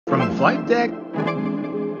From the flight deck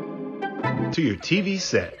to your TV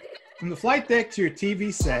set. From the flight deck to your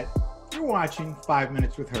TV set, you're watching 5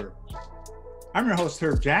 Minutes with Herb. I'm your host,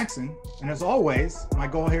 Herb Jackson, and as always, my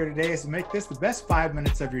goal here today is to make this the best 5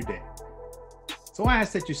 minutes of your day. So I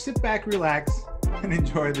ask that you sit back, relax, and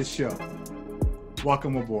enjoy the show.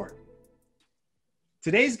 Welcome aboard.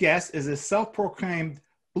 Today's guest is a self-proclaimed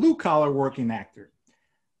blue-collar working actor.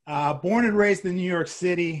 Born and raised in New York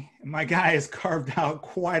City, my guy has carved out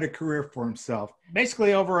quite a career for himself.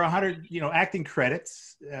 Basically over 100, acting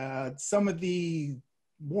credits. Some of the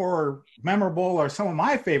more memorable or some of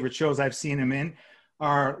my favorite shows I've seen him in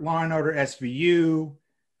are Law and Order SVU,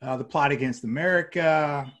 The Plot Against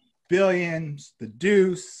America, Billions, The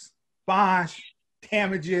Deuce, Bosch,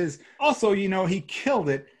 Damages. Also, he killed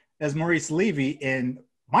it as Maury Levy in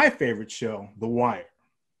my favorite show, The Wire.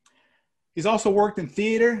 He's also worked in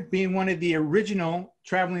theater, being one of the original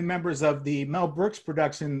traveling members of the Mel Brooks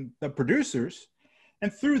production, The Producers.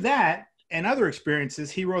 And through that and other experiences,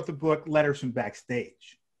 he wrote the book Letters from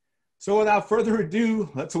Backstage. So without further ado,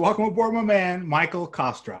 let's welcome aboard my man, Micheal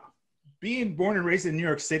Kostroff. Being born and raised in New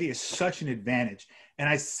York City is such an advantage. And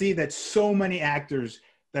I see that so many actors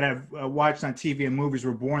that I've watched on TV and movies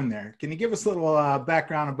were born there. Can you give us a little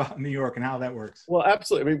background about New York and how that works? Well,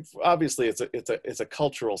 absolutely. I mean, obviously, it's a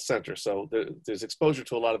cultural center, so there's exposure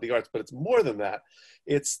to a lot of the arts, but it's more than that.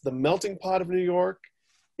 It's the melting pot of New York.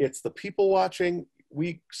 It's the people watching.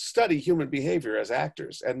 We study human behavior as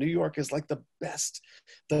actors, and New York is like the best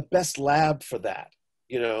lab for that,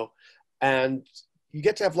 and you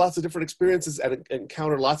get to have lots of different experiences and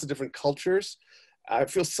encounter lots of different cultures. I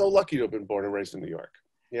feel so lucky to have been born and raised in New York.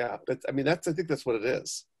 Yeah, I think that's what it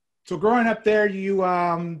is. So growing up there, you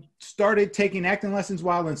started taking acting lessons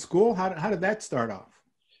while in school. How did that start off?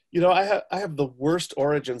 I have the worst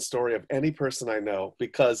origin story of any person I know,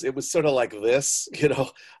 because it was sort of like this.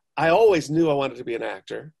 I always knew I wanted to be an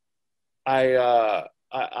actor. It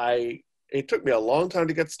took me a long time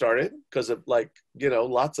to get started because of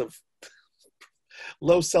lots of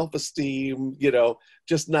low self-esteem,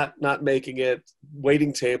 just not making it,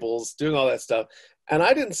 waiting tables, doing all that stuff. And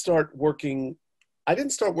I didn't start working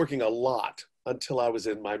a lot until I was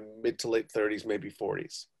in my mid to late 30s, maybe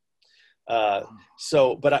 40s.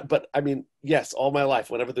 But I mean, yes, all my life,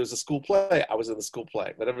 whenever there was a school play, I was in the school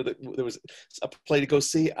play. Whenever there was a play to go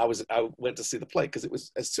see, I went to see the play, because it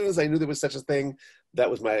was, as soon as I knew there was such a thing, that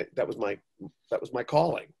was my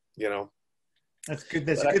calling, That's good.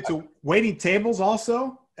 That's good. So waiting tables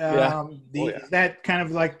also. Is that kind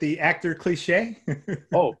of like the actor cliche?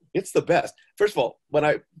 Oh, it's the best. First of all, when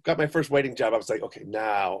I got my first waiting job, I was like, okay,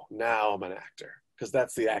 now I'm an actor, because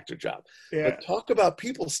that's the actor job. Yeah. But talk about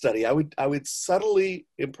people study. I would subtly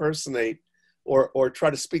impersonate or try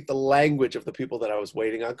to speak the language of the people that I was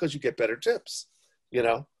waiting on, because you get better tips,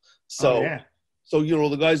 So, So,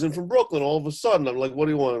 the guy's in from Brooklyn, all of a sudden, I'm like, what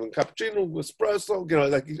do you want? A cappuccino,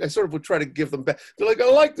 espresso? I sort of would try to give them back. They're like, I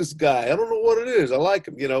like this guy. I don't know what it is. I like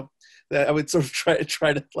him, that I would sort of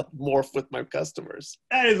try to morph with my customers.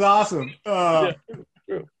 That is awesome.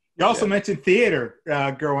 True. You also mentioned theater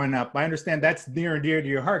growing up. I understand that's near and dear to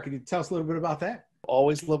your heart. Can you tell us a little bit about that?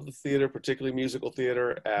 Always loved the theater, particularly musical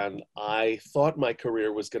theater, and I thought my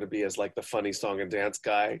career was going to be as like the funny song and dance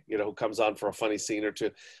guy, who comes on for a funny scene or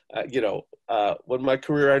two. When my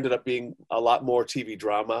career ended up being a lot more TV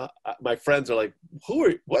drama, my friends are like, "Who are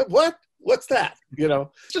you? What's that?"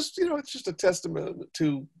 It's just a testament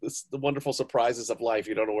to the wonderful surprises of life.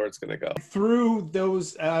 You don't know where it's going to go. Through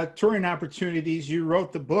those touring opportunities, you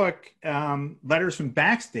wrote the book Letters from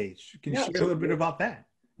Backstage. Can you share a little bit about that?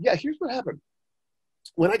 Yeah, here's what happened.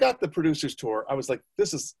 When I got the Producers Tour, I was like,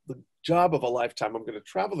 this is the job of a lifetime. I'm going to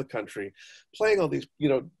travel the country, playing all these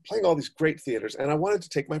great theaters, and I wanted to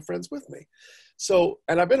take my friends with me. So,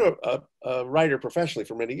 and I've been a writer professionally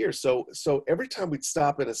for many years. So every time we'd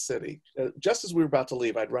stop in a city, just as we were about to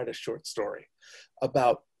leave, I'd write a short story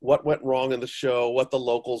about what went wrong in the show, what the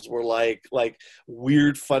locals were like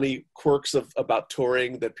weird, funny quirks about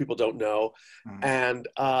touring that people don't know. Mm-hmm. And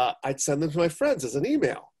I'd send them to my friends as an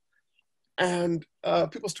email. And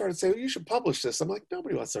people started saying, you should publish this. I'm like,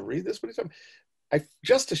 nobody wants to read this. What are you talking?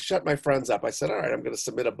 Just to shut my friends up, I said, all right, I'm going to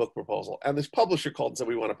submit a book proposal. And this publisher called and said,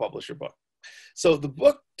 we want to publish your book. So the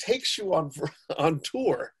book takes you on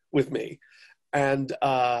tour with me. And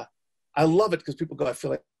I love it because people go, I feel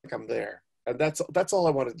like I'm there. And that's all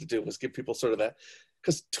I wanted to do, was give people sort of that.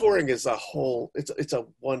 Because touring is it's a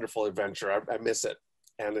wonderful adventure. I miss it.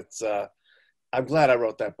 And it's I'm glad I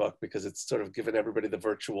wrote that book, because it's sort of given everybody the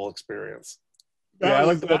virtual experience. Yeah, I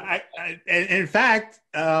like the book. And in fact,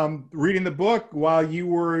 reading the book while you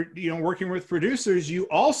were, working with producers, you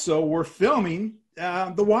also were filming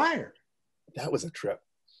The Wire. That was a trip.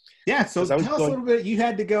 Yeah, so tell us a little bit. You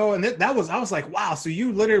had to go, and I was like, wow. So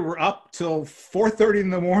you literally were up till 4:30 in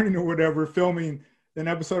the morning or whatever, filming an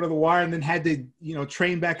episode of The Wire, and then had to,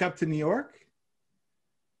 train back up to New York.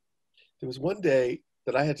 There was one day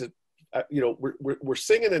that I had to, we're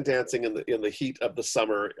singing and dancing in the heat of the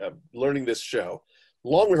summer, learning this show.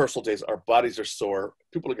 Long rehearsal days, our bodies are sore,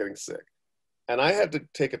 people are getting sick, and I had to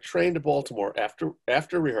take a train to Baltimore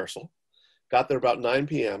after rehearsal. Got there about 9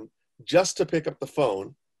 p.m. just to pick up the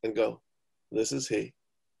phone and go, "This is he.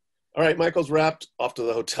 All right, Michael's wrapped, off to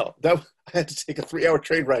the hotel." I had to take a 3-hour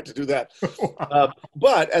train ride to do that.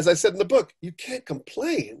 But as I said in the book, you can't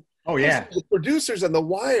complain. Oh, yeah. The producers and The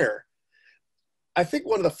Wire. I think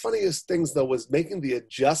one of the funniest things, though, was making the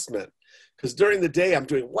adjustment. Because during the day, I'm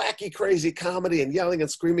doing wacky, crazy comedy and yelling and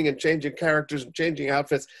screaming and changing characters and changing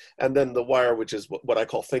outfits. And then The Wire, which is what I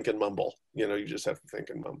call think and mumble. You just have to think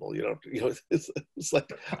and mumble. It's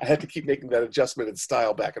like I had to keep making that adjustment in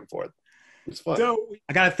style back and forth. It's fun. So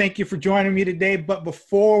I got to thank you for joining me today. But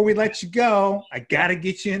before we let you go, I got to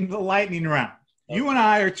get you into the lightning round. Okay. You and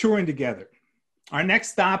I are touring together. Our next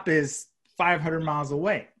stop is 500 miles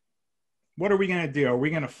away. What are we going to do? Are we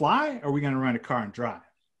going to fly or are we going to rent a car and drive?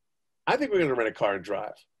 I think we're going to rent a car and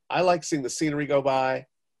drive. I like seeing the scenery go by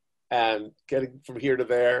and getting from here to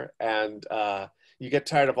there. And you get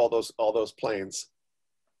tired of all those planes.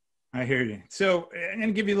 I hear you. So I'm going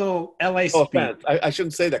to give you a little LA speak. No offense. I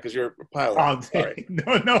shouldn't say that because you're a pilot. Oh, sorry.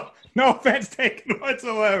 No offense taken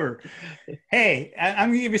whatsoever. Hey, I'm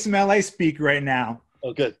going to give you some LA speak right now.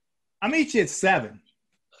 Oh, good. I'll meet you at 7.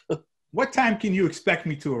 What time can you expect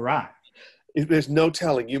me to arrive? There's no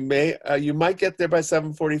telling. You might get there by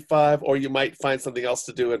 7:45, or you might find something else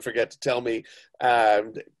to do and forget to tell me.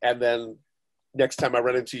 And then next time I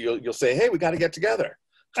run into you, you'll say, "Hey, we got to get together."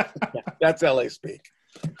 That's LA speak.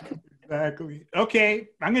 Exactly. Okay,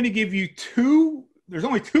 I'm going to give you 2. There's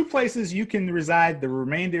only 2 places you can reside the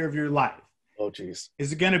remainder of your life. Oh, geez.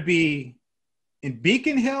 Is it going to be in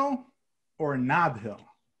Beacon Hill or Nob Hill?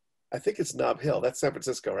 I think it's Nob Hill. That's San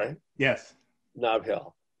Francisco, right? Yes. Nob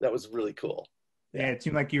Hill. That was really cool. Yeah, it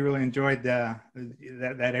seemed like you really enjoyed that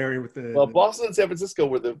area with the. Well, Boston and San Francisco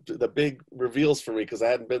were the big reveals for me because I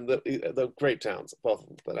hadn't been the great towns, both of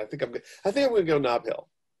them. But I think I'm going to go Nob Hill.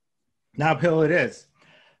 Nob Hill it is.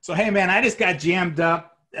 So hey, man, I just got jammed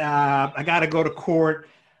up. I got to go to court.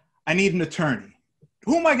 I need an attorney.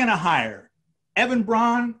 Who am I going to hire? Evan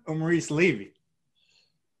Braun or Maurice Levy?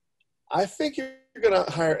 I think you're going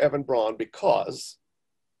to hire Evan Braun because,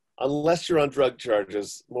 unless you're on drug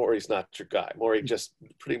charges, Maury's not your guy. Maury just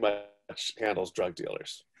pretty much handles drug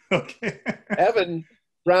dealers. Okay. Evan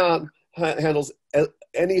Braun handles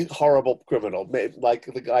any horrible criminal, like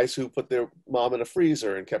the guys who put their mom in a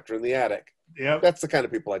freezer and kept her in the attic. Yeah, that's the kind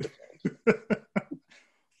of people I defend.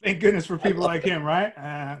 Thank goodness for people like him,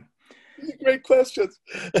 right? Great questions.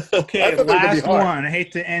 Okay, last one. I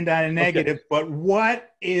hate to end on a negative, but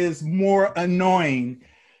what is more annoying?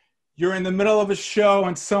 You're in the middle of a show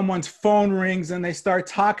and someone's phone rings and they start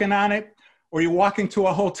talking on it, or you walk into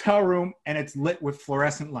a hotel room and it's lit with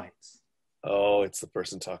fluorescent lights. Oh, it's the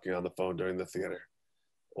person talking on the phone during the theater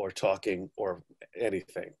or talking or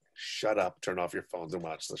anything. Shut up, turn off your phones and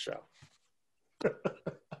watch the show.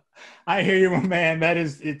 I hear you, my man.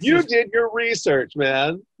 You did your research,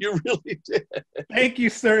 man. You really did. Thank you,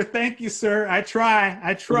 sir. Thank you, sir. I try.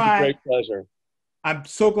 It was a great pleasure. I'm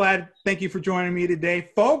so glad. Thank you for joining me today.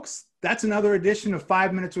 Folks, that's another edition of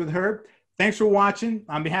 5 Minutes with Herb. Thanks for watching.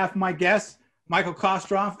 On behalf of my guest, Micheal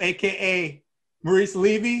Kostroff, a.k.a. Maurice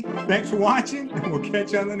Levy, thanks for watching, and we'll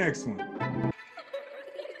catch you on the next one.